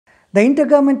The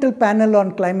Intergovernmental Panel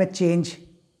on Climate Change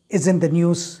is in the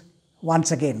news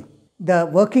once again. The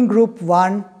Working Group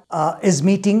 1 is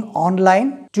meeting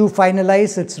online to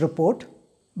finalize its report.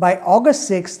 By August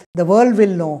 6th, the world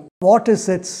will know what is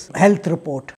its health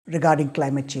report regarding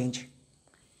climate change.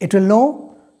 It will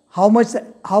know how much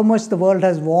the world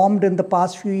has warmed in the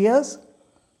past few years.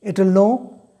 It will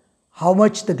know how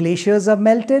much the glaciers have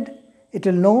melted. It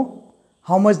will know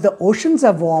how much the oceans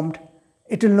have warmed.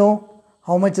 It will know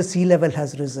how much the sea level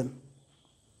has risen.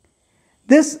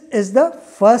 This is the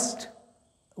first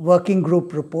working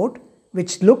group report,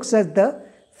 which looks at the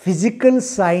physical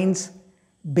science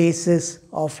basis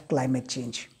of climate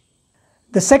change.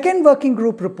 The second working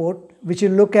group report, which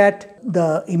will look at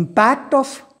the impact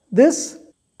of this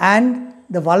and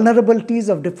the vulnerabilities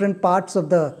of different parts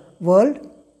of the world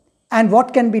and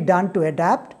what can be done to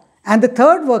adapt. And the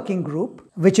third working group,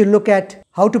 which will look at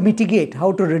how to mitigate,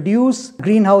 how to reduce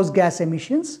greenhouse gas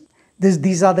emissions.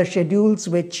 These are the schedules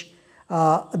which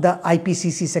the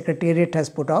IPCC Secretariat has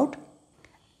put out.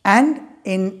 And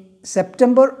in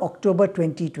September-October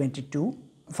 2022,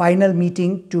 final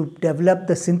meeting to develop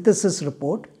the synthesis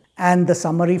report and the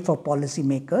summary for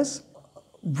policymakers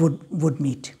would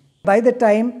meet. By the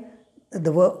time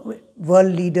the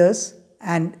world leaders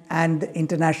and the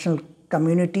international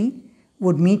community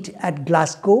would meet at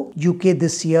Glasgow, UK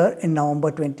this year in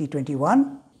November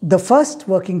 2021, the first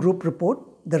working group report,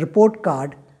 the report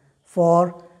card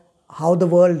for how the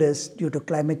world is due to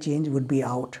climate change, would be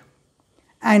out.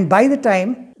 And by the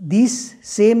time these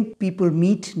same people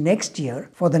meet next year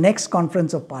for the next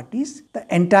conference of parties, the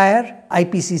entire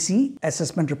IPCC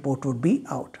assessment report would be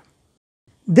out.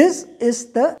 This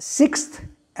is the sixth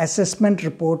assessment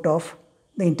report of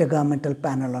the Intergovernmental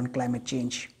Panel on Climate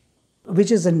Change,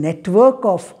 which is a network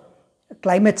of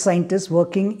climate scientists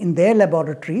working in their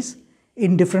laboratories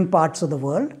in different parts of the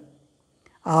world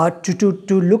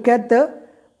to look at the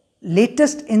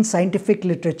latest in scientific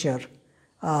literature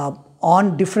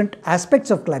on different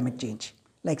aspects of climate change,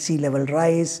 like sea level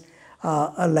rise,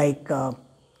 like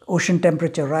ocean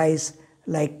temperature rise,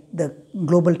 like the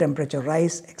global temperature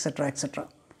rise, etc., etc.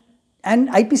 And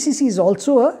IPCC is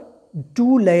also a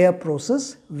two-layer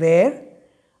process where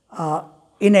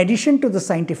in addition to the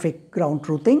scientific ground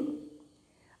truthing,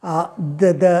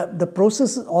 the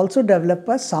process also develop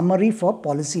a summary for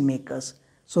policymakers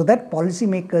so that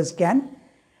policymakers can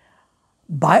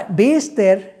base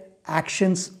their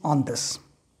actions on this.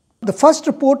 The first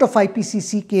report of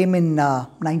IPCC came in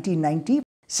 1990,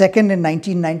 second in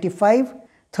 1995,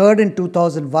 third in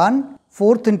 2001,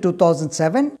 fourth in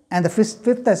 2007, and the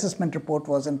fifth assessment report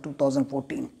was in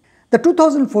 2014. The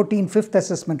 2014 fifth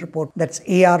assessment report, that's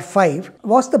AR5,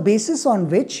 was the basis on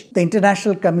which the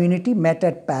international community met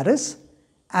at Paris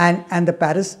and the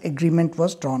Paris Agreement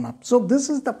was drawn up. So this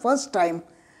is the first time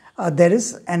there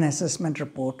is an assessment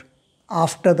report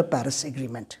after the Paris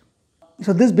Agreement.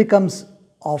 So this becomes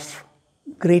of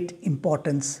great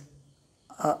importance,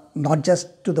 not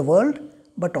just to the world,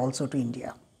 but also to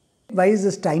India. Why is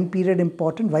this time period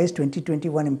important? Why is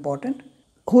 2021 important?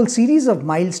 A whole series of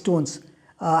milestones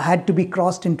had to be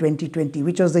crossed in 2020,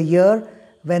 which was the year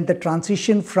when the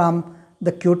transition from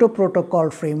the Kyoto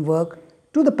Protocol framework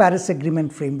to the Paris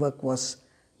Agreement framework was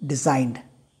designed.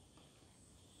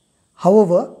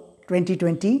 However,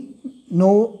 2020,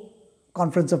 no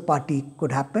Conference of Party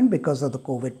could happen because of the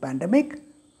COVID pandemic,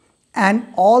 and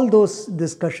all those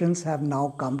discussions have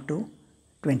now come to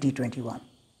 2021.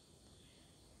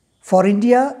 For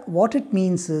India, what it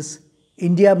means is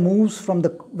India moves from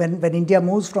when India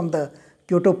moves from the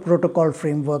Kyoto Protocol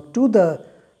framework to the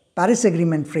Paris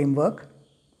Agreement framework,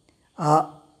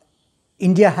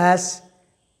 India has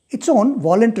its own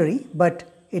voluntary, but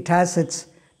it has its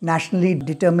nationally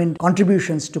determined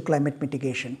contributions to climate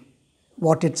mitigation,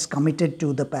 what it's committed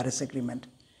to the Paris Agreement.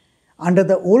 Under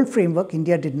the old framework,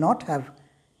 India did not have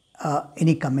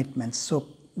any commitments. So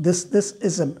this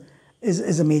is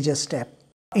a major step.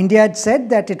 India had said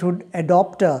that it would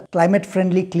adopt a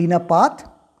climate-friendly, cleaner path.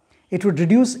 It would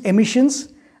reduce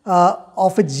emissions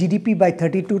of its GDP by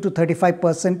 32 to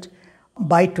 35%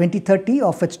 by 2030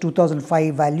 of its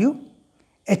 2005 value,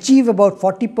 achieve about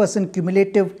 40%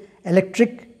 cumulative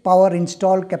electric power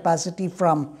installed capacity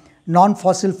from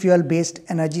non-fossil fuel-based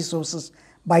energy sources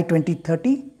by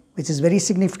 2030, which is very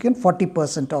significant.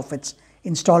 40% of its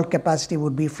installed capacity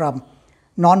would be from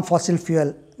non-fossil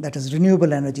fuel, that is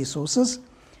renewable energy sources.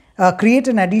 Create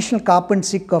an additional carbon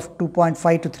sink of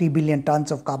 2.5 to 3 billion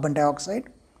tons of carbon dioxide,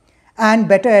 and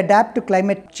better adapt to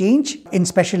climate change in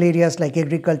special areas like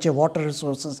agriculture, water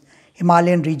resources,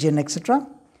 Himalayan region, etc.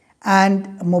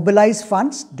 And mobilize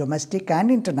funds, domestic and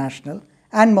international,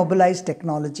 and mobilize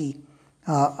technology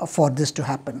for this to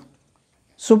happen.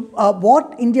 So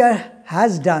what India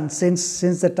has done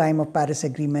since the time of Paris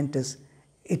Agreement is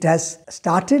it has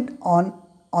started on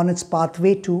its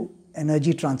pathway to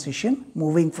energy transition,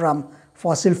 moving from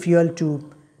fossil fuel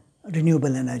to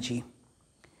renewable energy.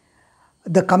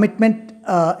 The commitment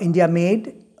India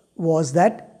made was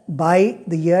that by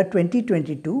the year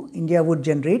 2022, India would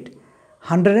generate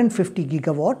 150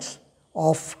 gigawatts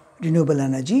of renewable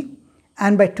energy,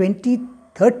 and by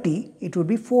 2030, it would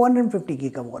be 450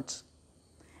 gigawatts.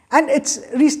 And it's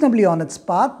reasonably on its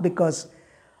path because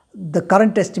the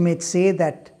current estimates say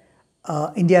that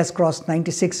India has crossed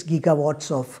 96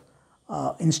 gigawatts of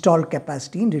installed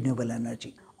capacity in renewable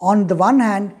energy. On the one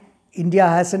hand, India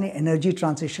has an energy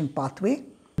transition pathway,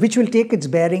 which will take its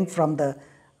bearing from the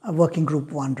Working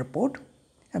Group 1 report,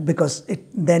 because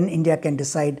then India can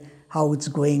decide how it's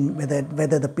going,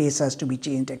 whether the pace has to be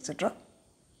changed, etc.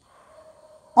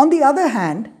 On the other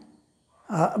hand,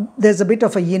 there's a bit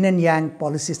of a yin and yang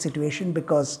policy situation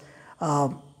because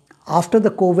after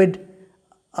the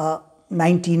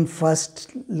COVID-19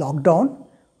 first lockdown,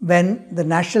 when the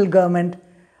national government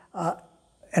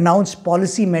announced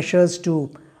policy measures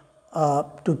to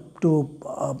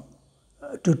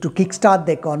kickstart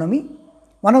the economy,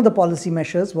 one of the policy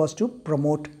measures was to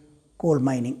promote coal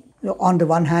mining. So on the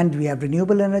one hand, we have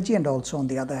renewable energy, and also on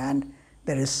the other hand,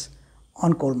 there is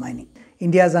on coal mining.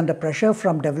 India is under pressure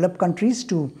from developed countries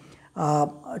to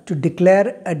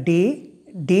declare a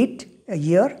date, a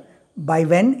year, by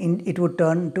when it would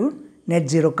turn to net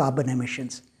zero carbon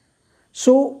emissions.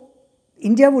 So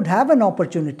India would have an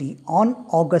opportunity on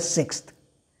August 6th.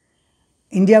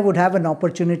 India would have an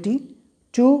opportunity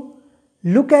to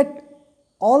look at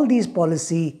all these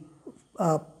policy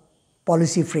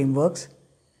frameworks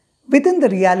within the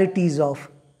realities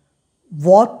of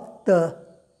what the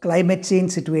climate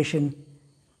change situation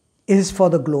is for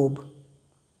the globe,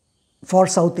 for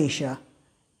South Asia,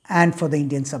 and for the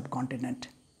Indian subcontinent.